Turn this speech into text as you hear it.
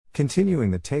Continuing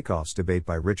the takeoffs debate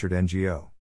by Richard Ngo.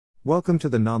 Welcome to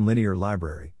the Nonlinear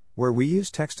Library, where we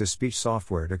use text-to-speech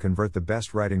software to convert the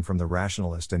best writing from the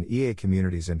Rationalist and EA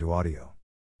communities into audio.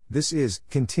 This is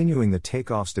Continuing the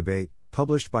Takeoffs Debate,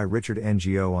 published by Richard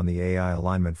Ngo on the AI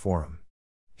Alignment Forum.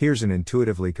 Here's an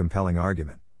intuitively compelling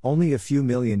argument. Only a few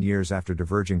million years after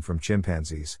diverging from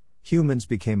chimpanzees, humans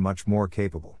became much more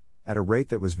capable, at a rate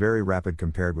that was very rapid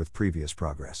compared with previous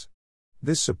progress.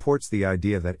 This supports the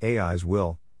idea that AIs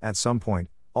will, at some point,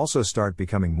 also start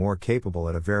becoming more capable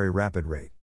at a very rapid rate.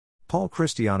 Paul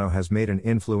Christiano has made an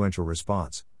influential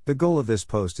response. The goal of this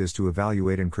post is to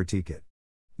evaluate and critique it.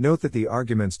 Note that the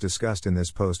arguments discussed in this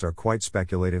post are quite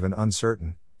speculative and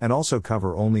uncertain, and also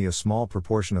cover only a small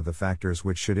proportion of the factors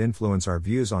which should influence our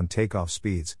views on takeoff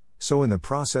speeds, so in the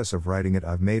process of writing it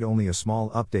I've made only a small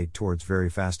update towards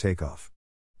very fast takeoff.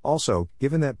 Also,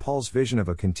 given that Paul's vision of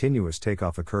a continuous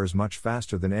takeoff occurs much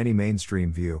faster than any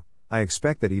mainstream view, I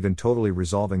expect that even totally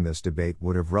resolving this debate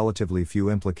would have relatively few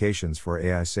implications for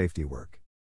AI safety work.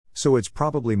 So it's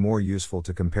probably more useful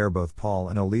to compare both Paul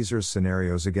and Eliezer's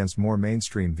scenarios against more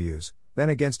mainstream views, than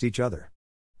against each other.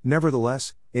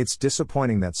 Nevertheless, it's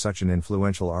disappointing that such an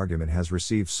influential argument has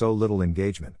received so little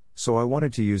engagement, so I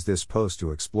wanted to use this post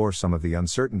to explore some of the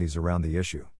uncertainties around the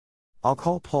issue. I'll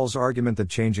call Paul's argument the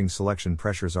changing selection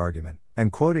pressures argument,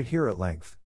 and quote it here at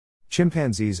length.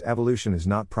 Chimpanzees' evolution is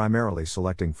not primarily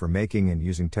selecting for making and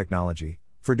using technology,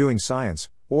 for doing science,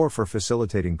 or for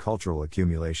facilitating cultural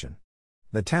accumulation.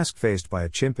 The task faced by a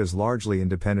chimp is largely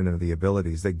independent of the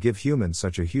abilities that give humans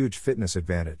such a huge fitness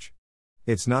advantage.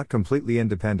 It's not completely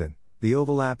independent, the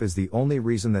overlap is the only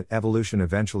reason that evolution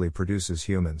eventually produces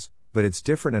humans, but it's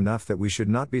different enough that we should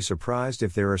not be surprised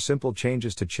if there are simple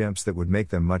changes to chimps that would make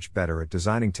them much better at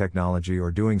designing technology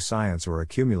or doing science or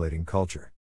accumulating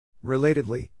culture.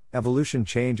 Relatedly, evolution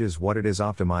change is what it is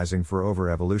optimizing for over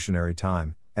evolutionary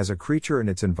time. As a creature and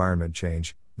its environment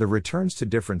change, the returns to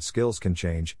different skills can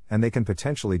change, and they can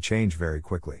potentially change very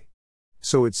quickly.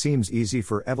 So it seems easy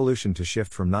for evolution to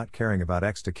shift from not caring about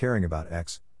X to caring about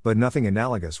X, but nothing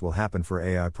analogous will happen for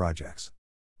AI projects.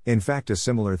 In fact, a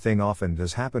similar thing often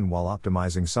does happen while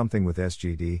optimizing something with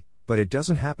SGD, but it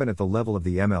doesn't happen at the level of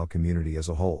the ML community as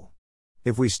a whole.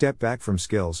 If we step back from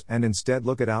skills and instead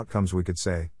look at outcomes, we could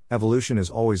say, evolution is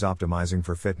always optimizing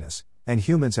for fitness, and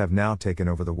humans have now taken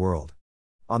over the world.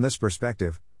 On this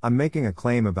perspective, I'm making a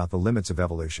claim about the limits of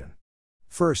evolution.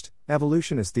 First,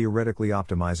 evolution is theoretically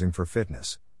optimizing for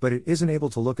fitness, but it isn't able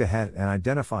to look ahead and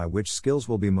identify which skills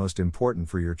will be most important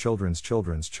for your children's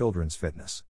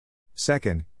fitness.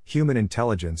 Second, human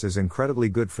intelligence is incredibly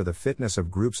good for the fitness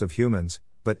of groups of humans,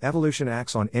 but evolution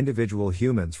acts on individual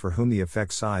humans for whom the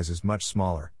effect size is much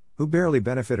smaller, who barely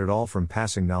benefit at all from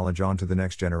passing knowledge on to the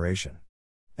next generation.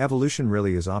 Evolution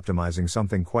really is optimizing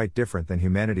something quite different than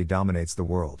humanity dominates the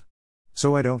world.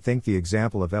 So I don't think the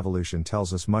example of evolution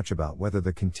tells us much about whether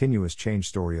the continuous change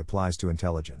story applies to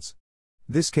intelligence.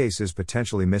 This case is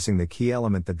potentially missing the key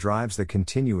element that drives the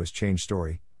continuous change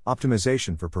story: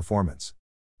 optimization for performance.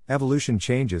 Evolution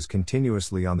changes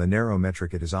continuously on the narrow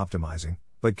metric it is optimizing,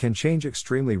 but can change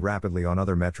extremely rapidly on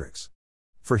other metrics.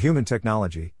 For human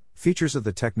technology, features of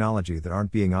the technology that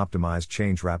aren't being optimized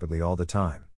change rapidly all the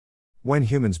time. When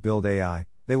humans build AI,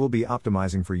 they will be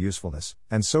optimizing for usefulness,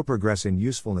 and so progress in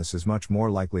usefulness is much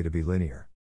more likely to be linear.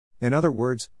 In other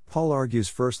words, Paul argues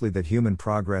firstly that human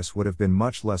progress would have been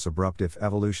much less abrupt if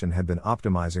evolution had been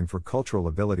optimizing for cultural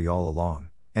ability all along,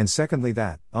 and secondly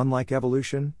that, unlike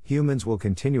evolution, humans will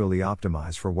continually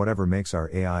optimize for whatever makes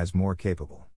our AIs more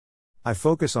capable. I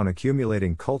focus on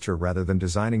accumulating culture rather than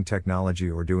designing technology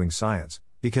or doing science,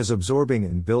 because absorbing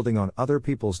and building on other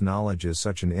people's knowledge is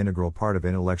such an integral part of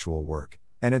intellectual work,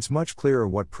 and it's much clearer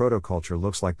what proto-culture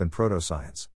looks like than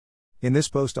proto-science. In this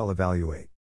post I'll evaluate: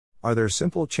 are there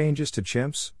simple changes to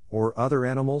chimps, or other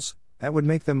animals, that would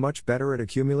make them much better at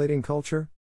accumulating culture?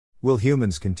 Will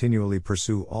humans continually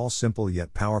pursue all simple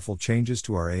yet powerful changes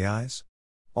to our AIs?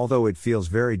 Although it feels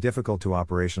very difficult to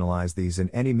operationalize these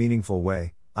in any meaningful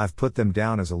way, I've put them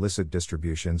down as illicit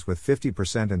distributions with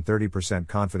 50% and 30%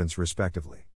 confidence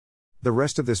respectively. The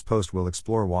rest of this post will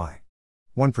explore why.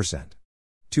 1%,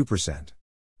 2%,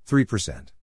 3%,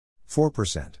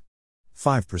 4%,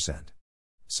 5%,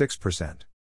 6%,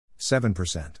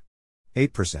 7%,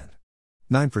 8%,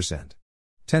 9%,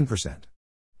 10%,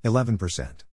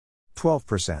 11%,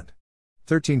 12%,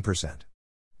 13%,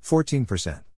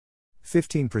 14%,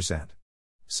 15%,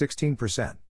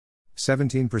 16%,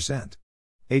 17%,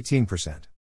 18%,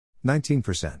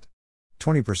 19%,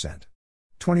 20%,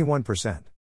 21%,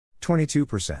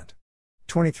 22%,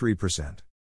 23%,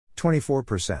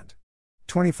 24%,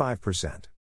 25%,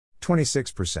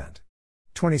 26%,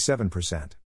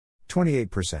 27%,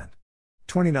 28%,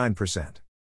 29%,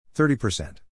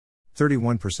 30%,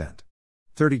 31%,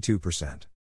 32%,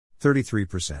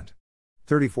 33%,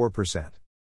 34%,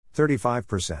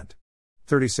 35%,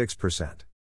 36%,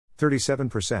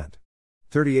 37%,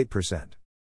 38%,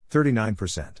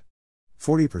 39%,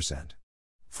 40%,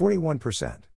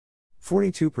 41%,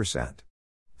 42%,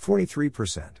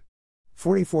 43%,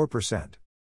 44%,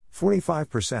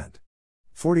 45%,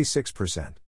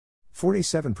 46%,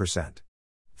 47%,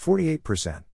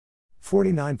 48%,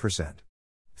 49%,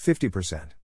 50%,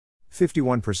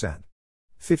 51%,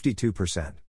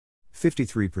 52%,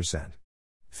 53%,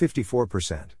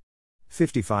 54%,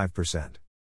 55%,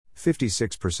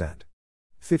 56%,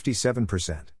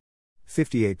 57%,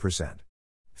 58%,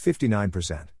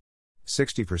 59%,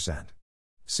 60%,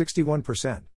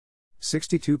 61%,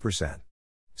 62%,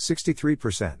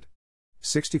 63%,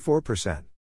 64%,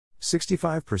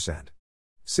 65%,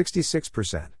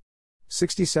 66%,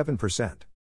 67%,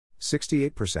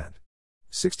 68%,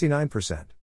 69%,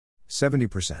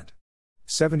 70%,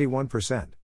 71%,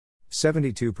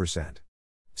 72%,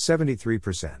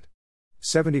 73%,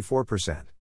 74%,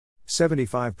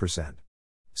 75%,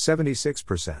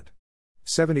 76%,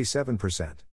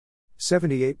 77%,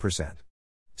 78%,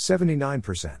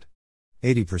 79%,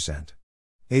 80%,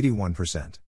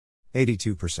 81%,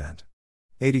 82%,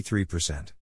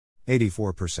 83%,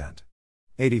 84%,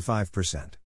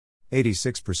 85%,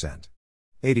 86%,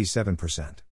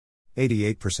 87%,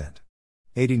 88%,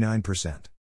 89%,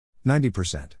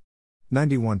 90%,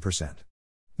 91%,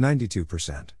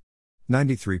 92%,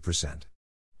 93%,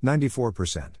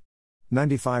 94%,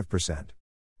 95%,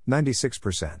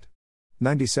 96%,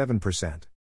 97%,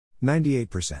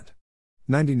 98%,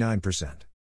 99%,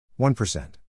 1%.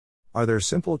 Are there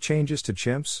simple changes to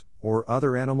chimps, or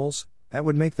other animals, that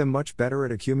would make them much better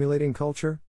at accumulating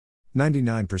culture?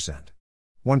 99%.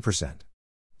 1%.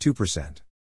 2%.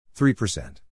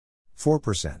 3%.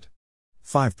 4%.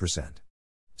 5%.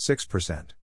 6%.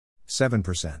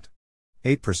 7%.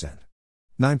 8%.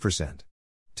 9%.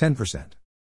 10%.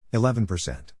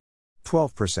 11%.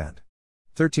 12%.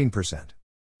 13%.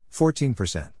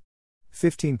 14%.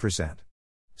 15%.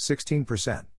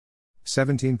 16%.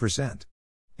 17%.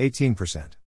 18%.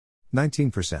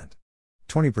 19%.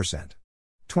 20%.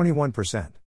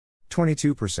 21%.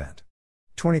 22%.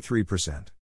 23%.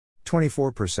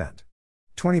 24%.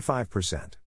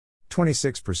 25%.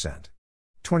 26%.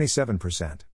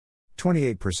 27%.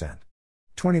 28%.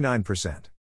 29%.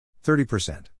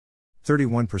 30%.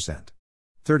 31%.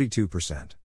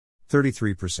 32%.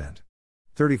 33%.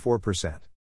 34%.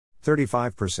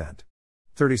 35%.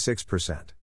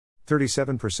 36%.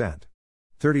 37%.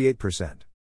 38%.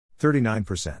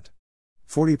 39%.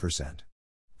 40%.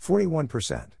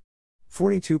 41%.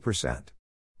 42%.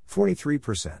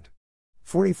 43%.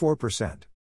 44%.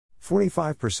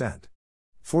 45%.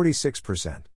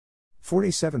 46%.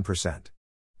 47%.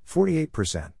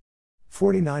 48%.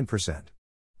 49%.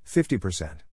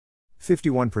 50%.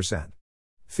 51%.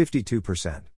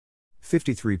 52%.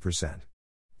 53%.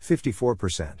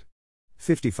 54%.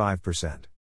 55%.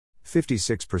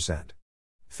 56%.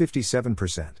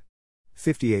 57%.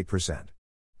 58%.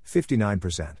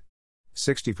 59%.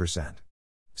 60%.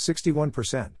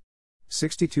 61%.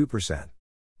 62%.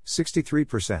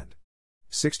 63%.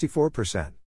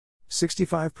 64%.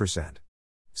 65%.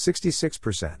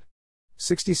 66%.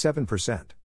 67%.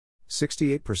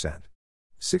 68%.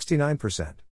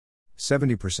 69%.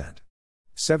 70%.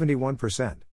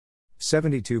 71%.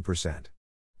 72%.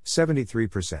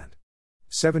 73%.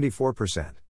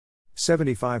 74%.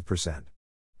 75%.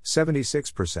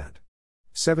 76%.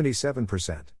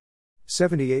 77%.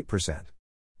 78%.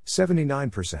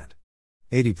 79%.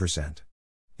 80%.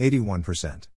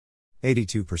 81%.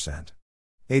 82%.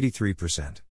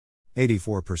 83%.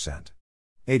 84%.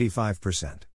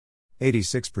 85%.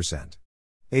 86%.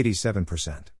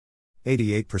 87%.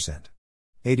 88%.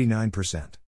 89%.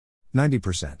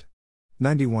 90%.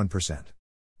 91%.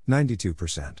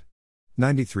 92%.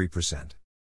 93%.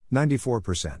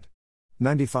 94%.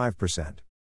 95%.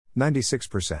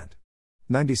 96%.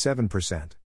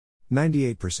 97%.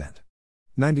 98%.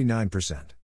 99%.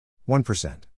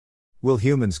 1%. Will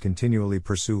humans continually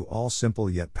pursue all simple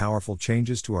yet powerful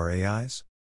changes to our AIs?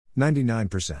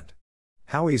 99%.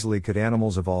 How easily could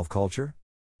animals evolve culture?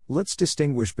 Let's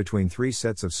distinguish between three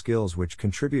sets of skills which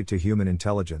contribute to human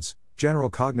intelligence: general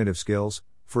cognitive skills,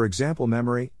 for example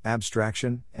memory,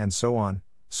 abstraction, and so on;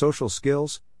 social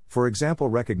skills, for example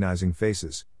recognizing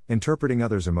faces, interpreting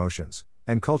others' emotions;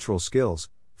 and cultural skills,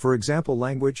 for example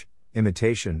language,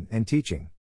 imitation, and teaching.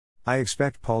 I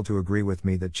expect Paul to agree with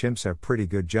me that chimps have pretty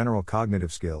good general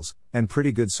cognitive skills, and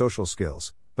pretty good social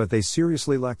skills, but they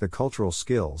seriously lack the cultural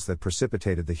skills that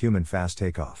precipitated the human fast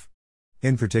takeoff.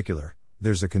 In particular,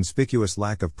 there's a conspicuous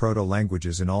lack of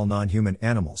proto-languages in all non-human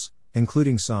animals,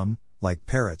 including some, like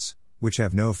parrots, which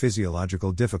have no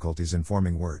physiological difficulties in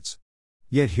forming words.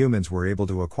 Yet humans were able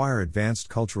to acquire advanced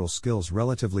cultural skills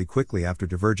relatively quickly after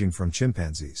diverging from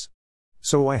chimpanzees.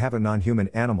 So why haven't non-human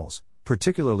animals,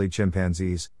 particularly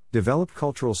chimpanzees, developed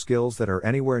cultural skills that are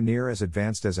anywhere near as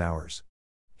advanced as ours?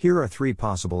 Here are 3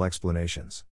 possible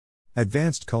explanations.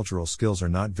 Advanced cultural skills are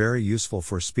not very useful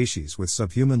for species with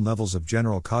subhuman levels of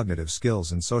general cognitive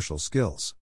skills and social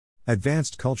skills.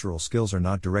 Advanced cultural skills are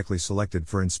not directly selected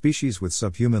for in species with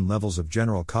subhuman levels of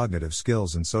general cognitive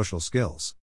skills and social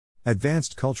skills.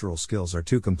 Advanced cultural skills are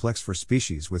too complex for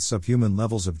species with subhuman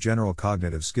levels of general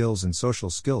cognitive skills and social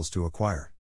skills to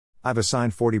acquire. I've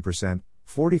assigned 40%,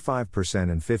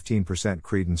 45% and 15%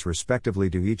 credence respectively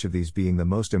to each of these being the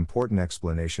most important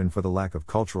explanation for the lack of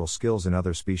cultural skills in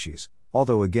other species,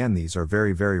 although again these are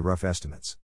very rough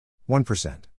estimates. 1%,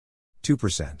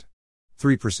 2%,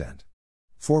 3%,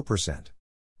 4%,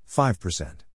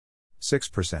 5%,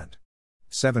 6%,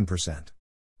 7%,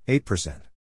 8%,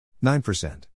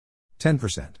 9%,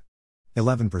 10%,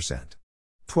 11%,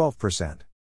 12%,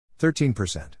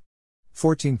 13%,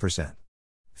 14%,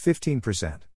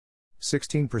 15%,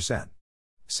 16%,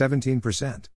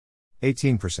 17%,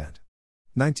 18%,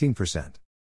 19%,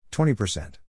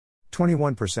 20%,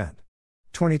 21%,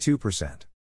 22%,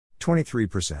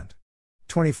 23%,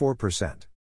 24%,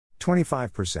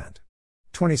 25%,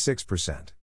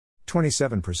 26%,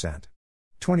 27%,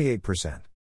 28%,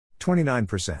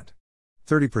 29%,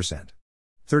 30%,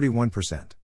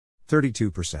 31%,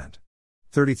 32%,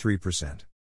 33%,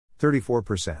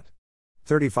 34%,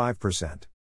 35%,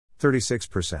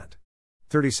 36%,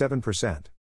 37%,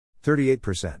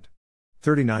 38%,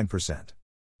 39%,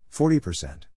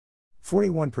 40%,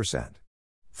 41%,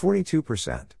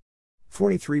 42%,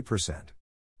 43%,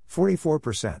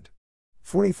 44%,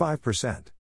 45%,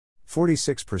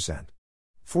 46%,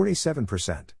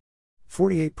 47%,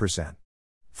 48%,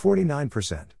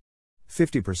 49%,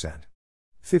 50%,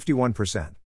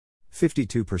 51%,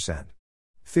 52%,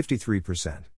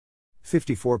 53%,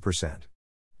 54%,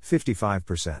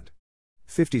 55%,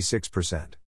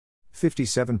 56%,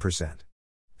 57%,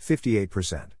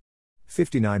 58%,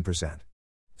 59%,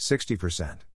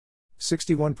 60%,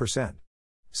 61%,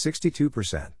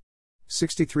 62%,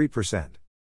 63%,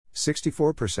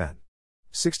 64%,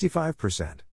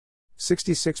 65%,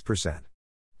 66%,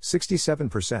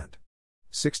 67%,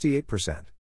 68%,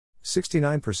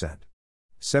 69%,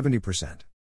 70%,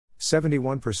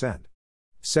 71%,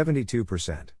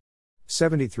 72%,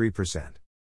 73%,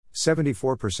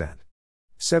 74%,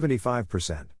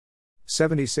 75%,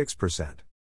 76%,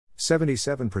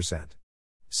 77%,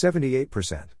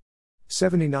 78%,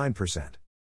 79%,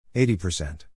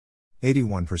 80%,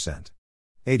 81%,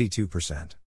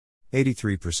 82%,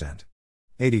 83%,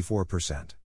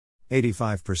 84%,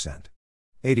 85%,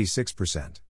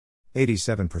 86%,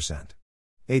 87%,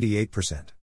 88%,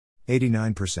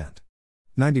 89%,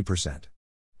 90%,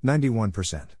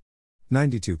 91%,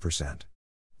 92%,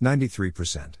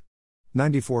 93%,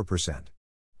 94%,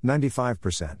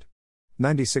 95%,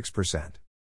 96%,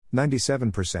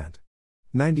 97%,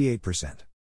 98%,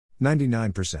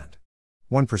 99%,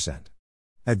 1%.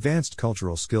 Advanced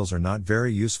cultural skills are not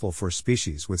very useful for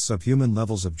species with subhuman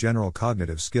levels of general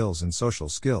cognitive skills and social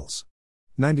skills.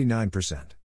 99%,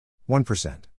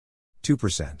 1%,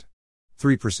 2%,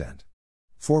 3%,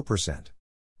 4%,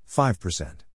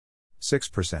 5%,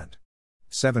 6%,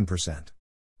 7%,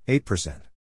 8%,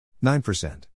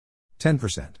 9%,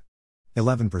 10%,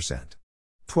 11%,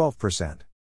 12%,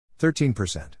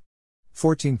 13%,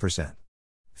 14%,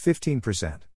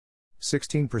 15%,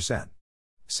 16%,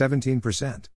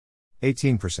 17%,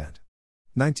 18%,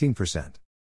 19%,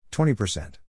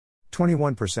 20%,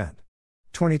 21%,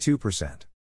 22%,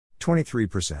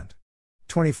 23%,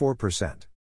 24%,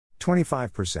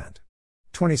 25%,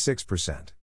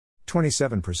 26%,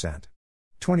 27%,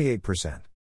 28%,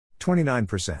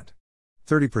 29%,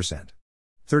 30%,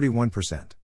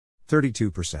 31%,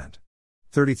 32%,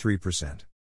 33%,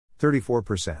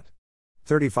 34%,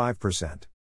 35%,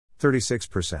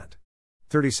 36%,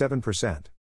 37%,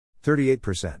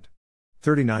 38%,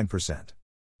 39%,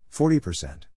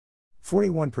 40%,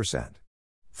 41%,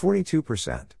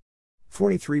 42%,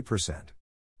 43%,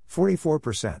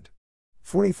 44%,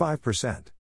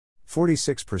 45%,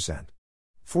 46%,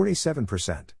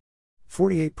 47%,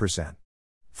 48%,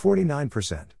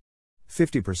 49%,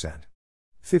 50%,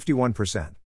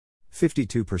 51%,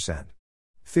 52%,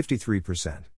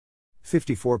 53%,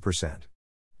 54%,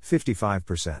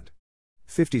 55%,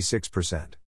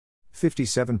 56%,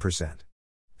 57%,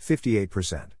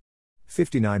 58%,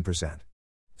 59%,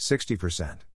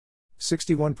 60%,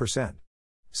 61%,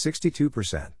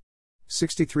 62%,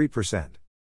 63%,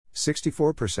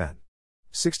 64%,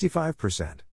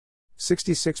 65%,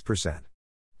 66%,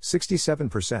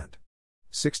 67%,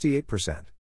 68%,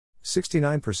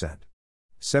 69%,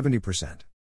 70%,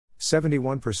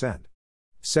 71%,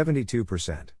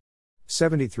 72%,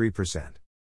 73%,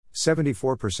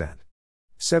 74%,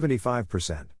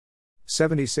 75%,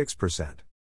 76%,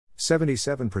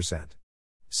 77%,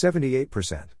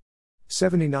 78%,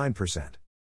 79%,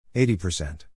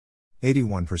 80%,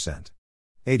 81%,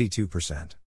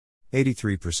 82%,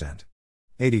 83%,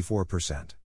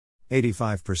 84%,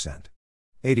 85%,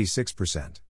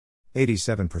 86%,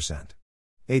 87%,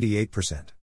 88%,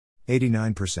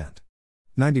 89%,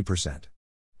 90%,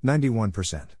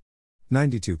 91%,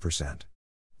 92%,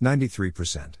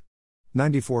 93%,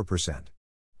 94%,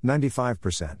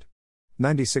 95%,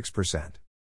 96%,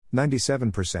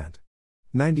 97%,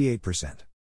 98%,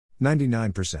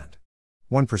 99%,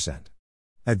 1%.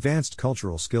 Advanced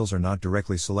cultural skills are not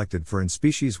directly selected for in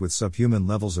species with subhuman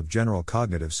levels of general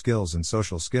cognitive skills and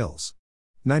social skills.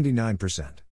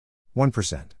 99%,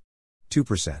 1%,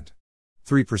 2%,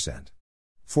 3%,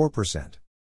 4%,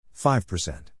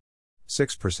 5%,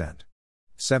 6%,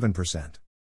 7%,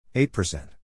 8%,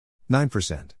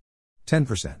 9%,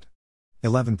 10%,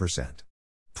 11%,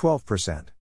 12%,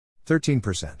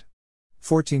 13%,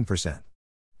 14%,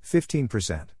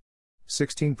 15%,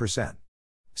 16%,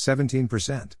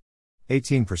 17%,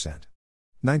 18%,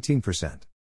 19%,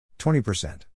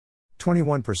 20%,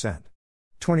 21%,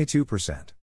 22%,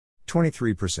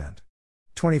 23%,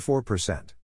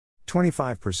 24%,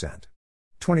 25%,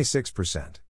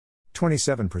 26%,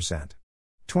 27%,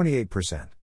 28%,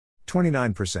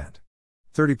 29%,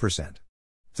 30%,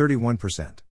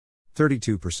 31%,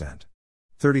 32%,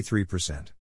 33%,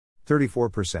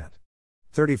 34%,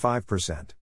 35%,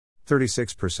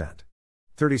 36%,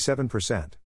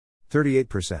 37%,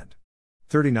 38%,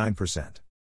 39%,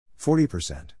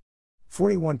 40%,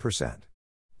 41%,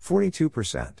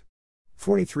 42%,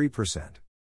 43%,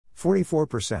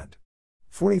 44%,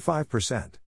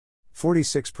 45%,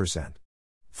 46%,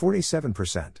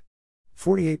 47%,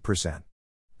 48%,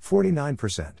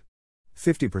 49%,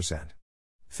 50%,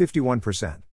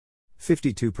 51%,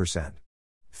 52%,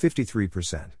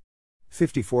 53%,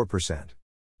 54%,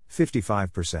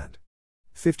 55%,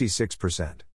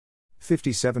 56%,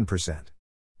 57%,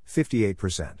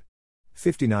 58%,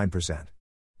 59%,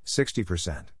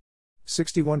 60%,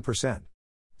 61%,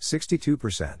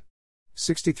 62%,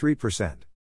 63%,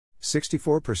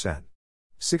 64%,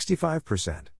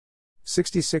 65%,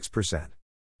 66%,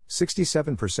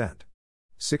 67%,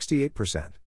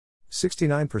 68%,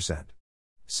 69%,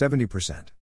 70%,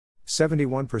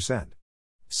 71%,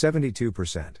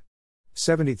 72%,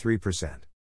 73%,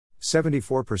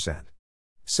 74%,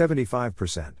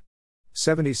 75%,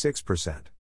 76%,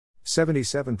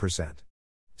 77%,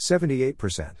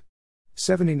 78%,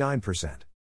 79%,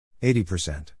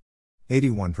 80%,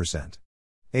 81%,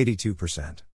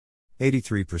 82%,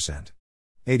 83%,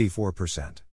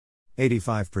 84%,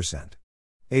 85%,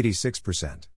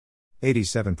 86%,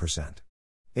 87%,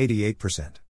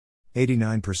 88%,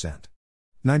 89%,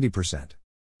 90%,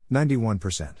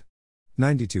 91%,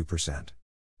 92%,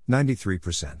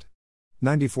 93%,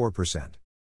 94%,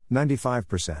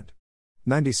 95%,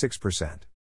 96%,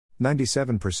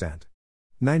 97%,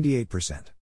 98%,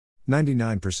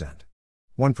 99%,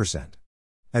 1%.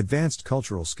 Advanced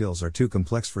cultural skills are too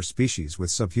complex for species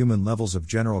with subhuman levels of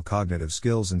general cognitive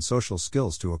skills and social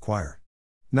skills to acquire.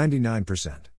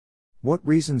 99%. What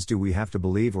reasons do we have to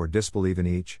believe or disbelieve in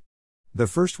each? The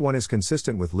first one is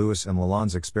consistent with Lewis and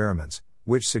Lalonde's experiments,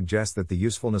 which suggest that the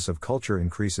usefulness of culture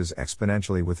increases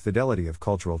exponentially with fidelity of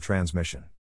cultural transmission.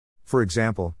 For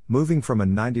example, moving from a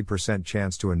 90%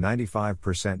 chance to a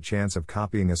 95% chance of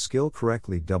copying a skill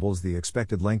correctly doubles the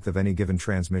expected length of any given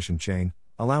transmission chain,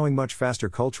 allowing much faster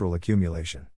cultural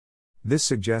accumulation. This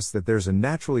suggests that there's a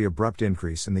naturally abrupt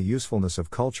increase in the usefulness of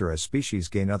culture as species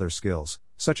gain other skills,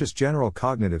 such as general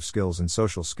cognitive skills and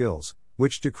social skills,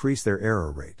 which decrease their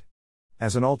error rate.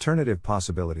 As an alternative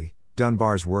possibility,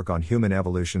 Dunbar's work on human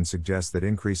evolution suggests that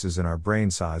increases in our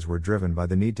brain size were driven by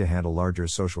the need to handle larger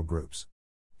social groups.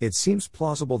 It seems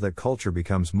plausible that culture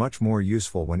becomes much more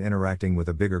useful when interacting with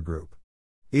a bigger group.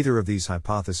 Either of these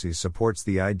hypotheses supports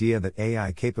the idea that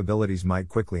AI capabilities might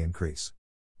quickly increase.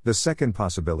 The second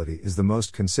possibility is the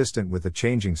most consistent with the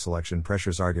changing selection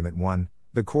pressures argument. 1.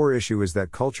 The core issue is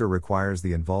that culture requires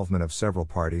the involvement of several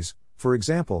parties. For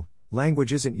example,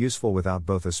 language isn't useful without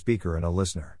both a speaker and a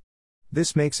listener.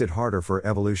 This makes it harder for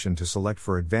evolution to select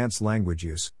for advanced language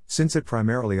use, since it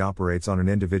primarily operates on an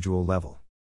individual level.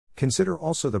 Consider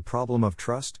also the problem of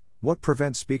trust. What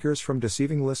prevents speakers from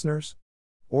deceiving listeners?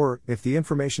 Or, if the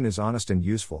information is honest and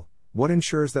useful, what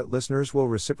ensures that listeners will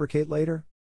reciprocate later?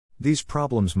 These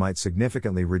problems might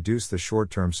significantly reduce the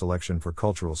short-term selection for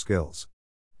cultural skills.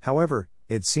 However,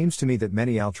 it seems to me that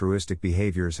many altruistic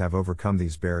behaviors have overcome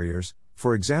these barriers,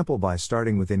 for example by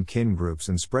starting within kin groups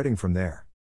and spreading from there.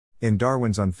 In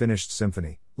Darwin's Unfinished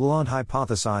Symphony, Lalonde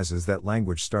hypothesizes that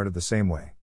language started the same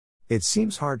way. It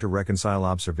seems hard to reconcile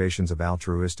observations of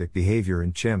altruistic behavior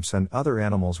in chimps and other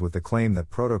animals with the claim that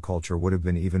protoculture would have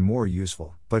been even more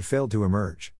useful, but failed to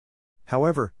emerge.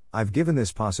 However, I've given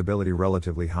this possibility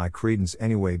relatively high credence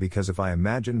anyway because if I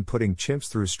imagine putting chimps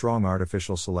through strong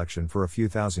artificial selection for a few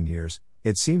thousand years,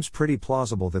 it seems pretty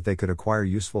plausible that they could acquire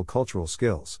useful cultural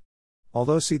skills.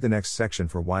 Although see the next section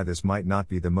for why this might not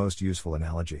be the most useful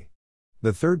analogy.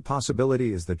 The third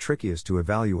possibility is the trickiest to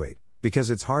evaluate,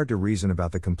 because it's hard to reason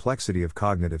about the complexity of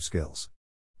cognitive skills.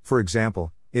 For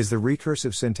example, is the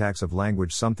recursive syntax of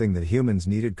language something that humans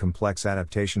needed complex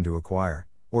adaptation to acquire,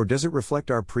 or does it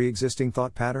reflect our pre-existing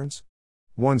thought patterns?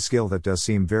 One skill that does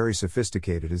seem very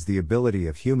sophisticated is the ability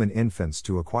of human infants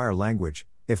to acquire language.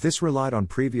 If this relied on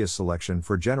previous selection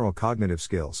for general cognitive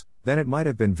skills, then it might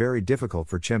have been very difficult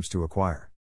for chimps to acquire.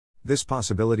 This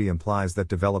possibility implies that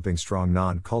developing strong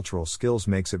non-cultural skills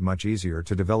makes it much easier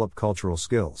to develop cultural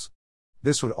skills.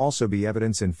 This would also be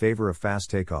evidence in favor of fast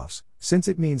takeoffs, since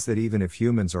it means that even if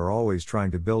humans are always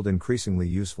trying to build increasingly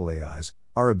useful AIs,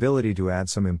 our ability to add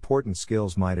some important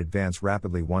skills might advance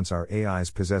rapidly once our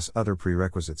AIs possess other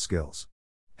prerequisite skills.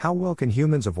 How well can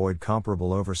humans avoid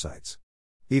comparable oversights?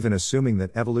 Even assuming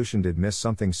that evolution did miss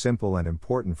something simple and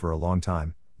important for a long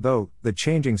time, though, the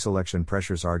changing selection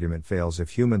pressures argument fails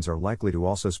if humans are likely to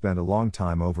also spend a long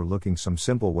time overlooking some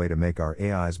simple way to make our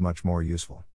AIs much more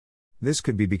useful. This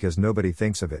could be because nobody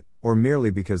thinks of it, or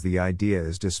merely because the idea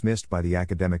is dismissed by the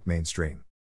academic mainstream.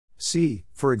 See,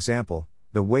 for example,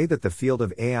 the way that the field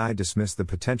of AI dismissed the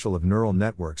potential of neural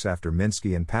networks after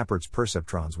Minsky and Papert's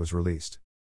perceptrons was released.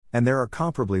 And there are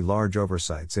comparably large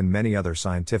oversights in many other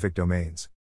scientific domains.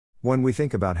 When we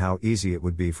think about how easy it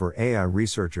would be for AI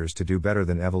researchers to do better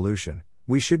than evolution,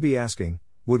 we should be asking,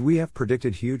 would we have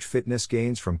predicted huge fitness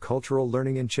gains from cultural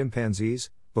learning in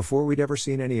chimpanzees, before we'd ever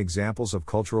seen any examples of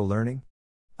cultural learning?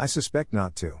 I suspect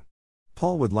not to.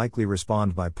 Paul would likely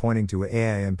respond by pointing to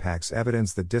AI impacts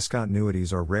evidence that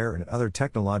discontinuities are rare in other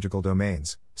technological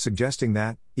domains, suggesting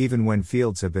that, even when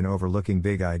fields have been overlooking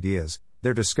big ideas,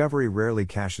 their discovery rarely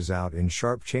cashes out in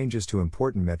sharp changes to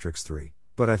important metrics 3.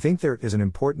 But I think there is an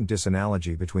important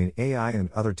disanalogy between AI and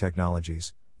other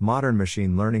technologies. Modern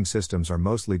machine learning systems are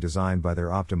mostly designed by their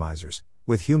optimizers,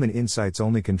 with human insights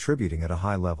only contributing at a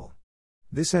high level.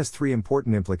 This has 3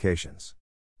 important implications.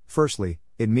 Firstly,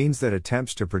 it means that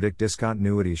attempts to predict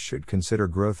discontinuities should consider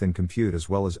growth in compute as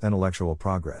well as intellectual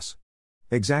progress.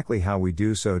 Exactly how we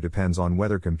do so depends on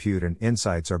whether compute and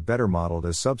insights are better modeled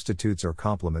as substitutes or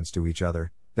complements to each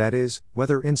other. That is,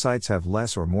 whether insights have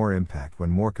less or more impact when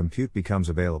more compute becomes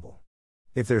available.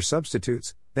 If they're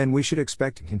substitutes, then we should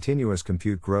expect continuous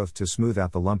compute growth to smooth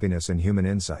out the lumpiness in human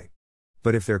insight.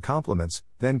 But if they're complements,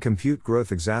 then compute growth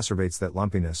exacerbates that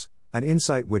lumpiness. An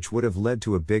insight which would have led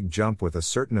to a big jump with a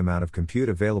certain amount of compute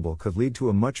available could lead to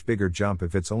a much bigger jump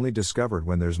if it's only discovered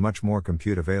when there's much more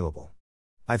compute available.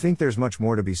 I think there's much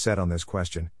more to be said on this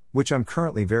question, which I'm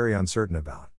currently very uncertain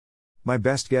about. My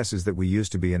best guess is that we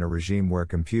used to be in a regime where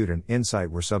compute and insight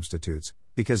were substitutes,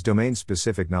 because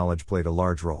domain-specific knowledge played a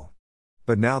large role.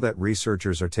 But now that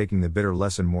researchers are taking the bitter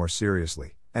lesson more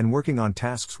seriously, and working on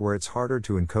tasks where it's harder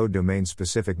to encode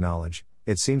domain-specific knowledge,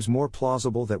 it seems more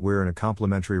plausible that we're in a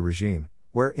complementary regime,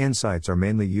 where insights are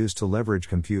mainly used to leverage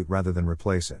compute rather than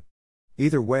replace it.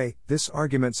 Either way, this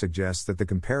argument suggests that the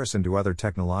comparison to other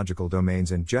technological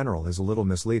domains in general is a little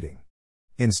misleading.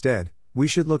 Instead, we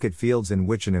should look at fields in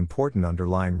which an important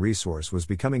underlying resource was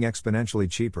becoming exponentially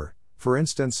cheaper, for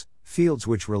instance, fields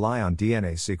which rely on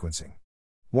DNA sequencing.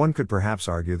 One could perhaps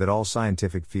argue that all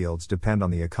scientific fields depend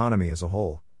on the economy as a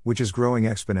whole, which is growing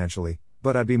exponentially,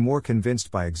 but I'd be more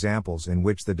convinced by examples in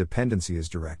which the dependency is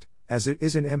direct, as it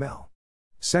is in ML.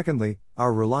 Secondly,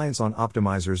 our reliance on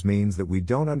optimizers means that we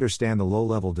don't understand the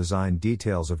low-level design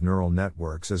details of neural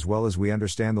networks as well as we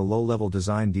understand the low-level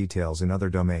design details in other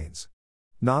domains.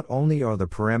 Not only are the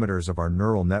parameters of our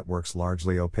neural networks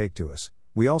largely opaque to us,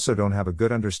 we also don't have a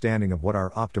good understanding of what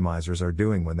our optimizers are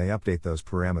doing when they update those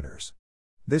parameters.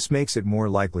 This makes it more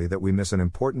likely that we miss an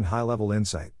important high-level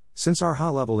insight, since our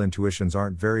high-level intuitions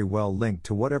aren't very well linked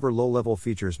to whatever low-level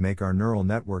features make our neural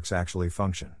networks actually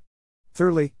function.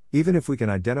 Thirdly, even if we can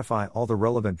identify all the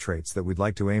relevant traits that we'd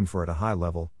like to aim for at a high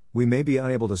level, we may be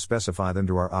unable to specify them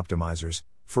to our optimizers,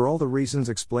 for all the reasons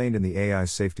explained in the AI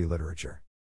safety literature.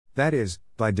 That is,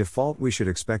 by default we should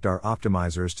expect our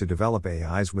optimizers to develop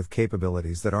AIs with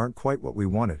capabilities that aren't quite what we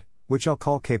wanted, which I'll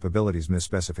call capabilities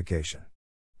misspecification.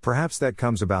 Perhaps that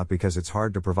comes about because it's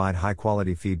hard to provide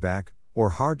high-quality feedback,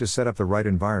 or hard to set up the right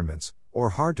environments,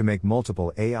 or hard to make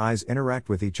multiple AIs interact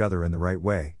with each other in the right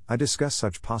way. I discuss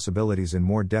such possibilities in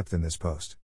more depth in this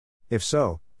post. If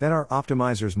so, then our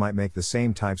optimizers might make the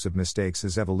same types of mistakes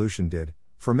as evolution did,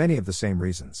 for many of the same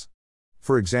reasons.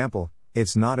 For example,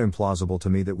 it's not implausible to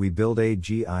me that we build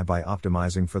AGI by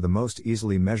optimizing for the most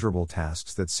easily measurable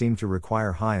tasks that seem to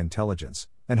require high intelligence,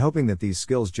 and hoping that these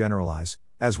skills generalize,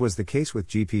 as was the case with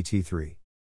GPT-3.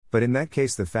 But in that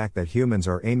case, the fact that humans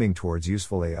are aiming towards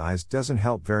useful AIs doesn't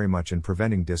help very much in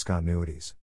preventing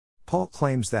discontinuities. Paul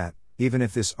claims that, even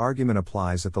if this argument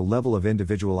applies at the level of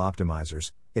individual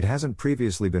optimizers, it hasn't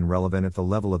previously been relevant at the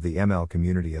level of the ML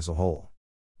community as a whole.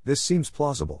 This seems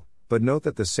plausible, but note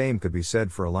that the same could be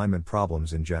said for alignment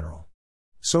problems in general.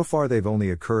 So far they've only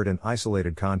occurred in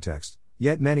isolated context,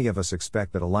 yet many of us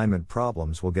expect that alignment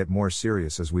problems will get more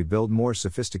serious as we build more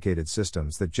sophisticated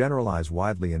systems that generalize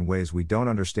widely in ways we don't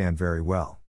understand very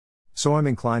well. So I'm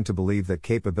inclined to believe that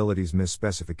capabilities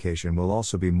misspecification will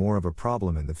also be more of a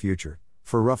problem in the future,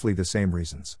 for roughly the same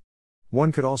reasons.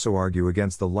 One could also argue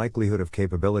against the likelihood of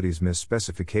capabilities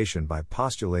misspecification by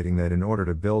postulating that in order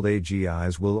to build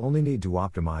AGIs we'll only need to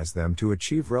optimize them to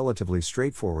achieve relatively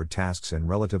straightforward tasks in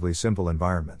relatively simple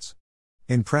environments.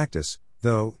 In practice,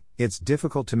 though, it's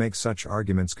difficult to make such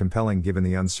arguments compelling given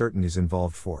the uncertainties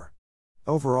involved.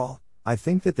 Overall, I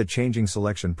think that the changing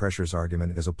selection pressures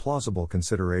argument is a plausible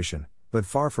consideration, but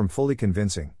far from fully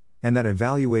convincing, and that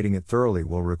evaluating it thoroughly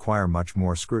will require much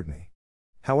more scrutiny.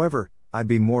 However, I'd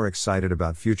be more excited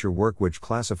about future work which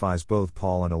classifies both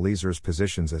Paul and Eliezer's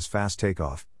positions as fast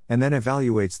takeoff, and then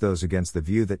evaluates those against the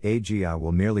view that AGI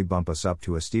will merely bump us up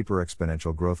to a steeper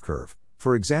exponential growth curve,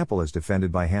 for example as defended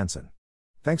by Hansen.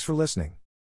 Thanks for listening.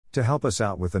 To help us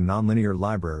out with the Nonlinear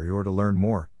Library or to learn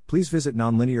more, please visit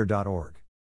nonlinear.org.